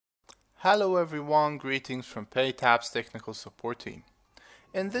Hello everyone, greetings from PayTap's technical support team.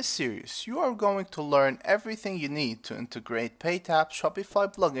 In this series, you are going to learn everything you need to integrate PayTap's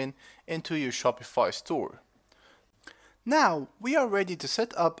Shopify plugin into your Shopify store. Now, we are ready to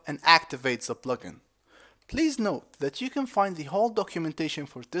set up and activate the plugin. Please note that you can find the whole documentation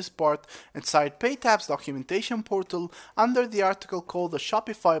for this part inside PayTap's documentation portal under the article called the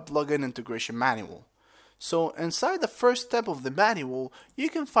Shopify Plugin Integration Manual. So inside the first step of the manual, you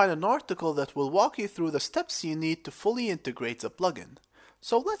can find an article that will walk you through the steps you need to fully integrate the plugin.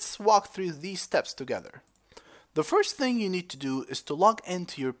 So let's walk through these steps together. The first thing you need to do is to log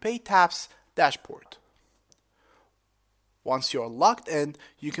into your PayTap's dashboard. Once you're logged in,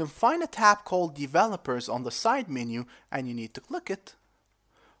 you can find a tab called Developers on the side menu and you need to click it.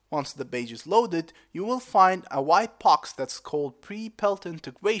 Once the page is loaded, you will find a white box that's called Pre-Built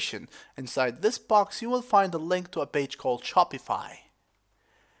Integration. Inside this box, you will find a link to a page called Shopify.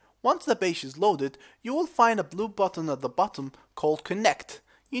 Once the page is loaded, you will find a blue button at the bottom called Connect.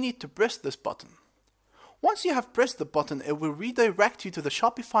 You need to press this button. Once you have pressed the button, it will redirect you to the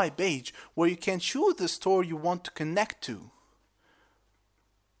Shopify page where you can choose the store you want to connect to.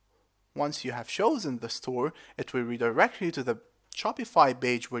 Once you have chosen the store, it will redirect you to the Shopify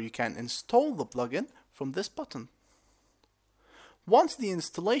page where you can install the plugin from this button. Once the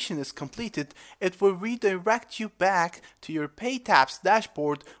installation is completed, it will redirect you back to your PayTap's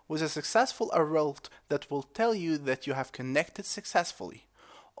dashboard with a successful alert that will tell you that you have connected successfully.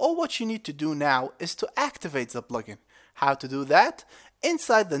 All what you need to do now is to activate the plugin. How to do that?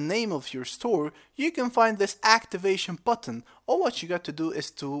 Inside the name of your store, you can find this activation button. All what you got to do is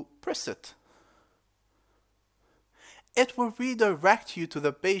to press it. It will redirect you to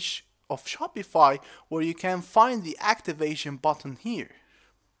the page of Shopify where you can find the activation button here.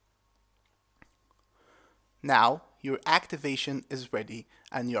 Now your activation is ready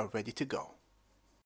and you are ready to go.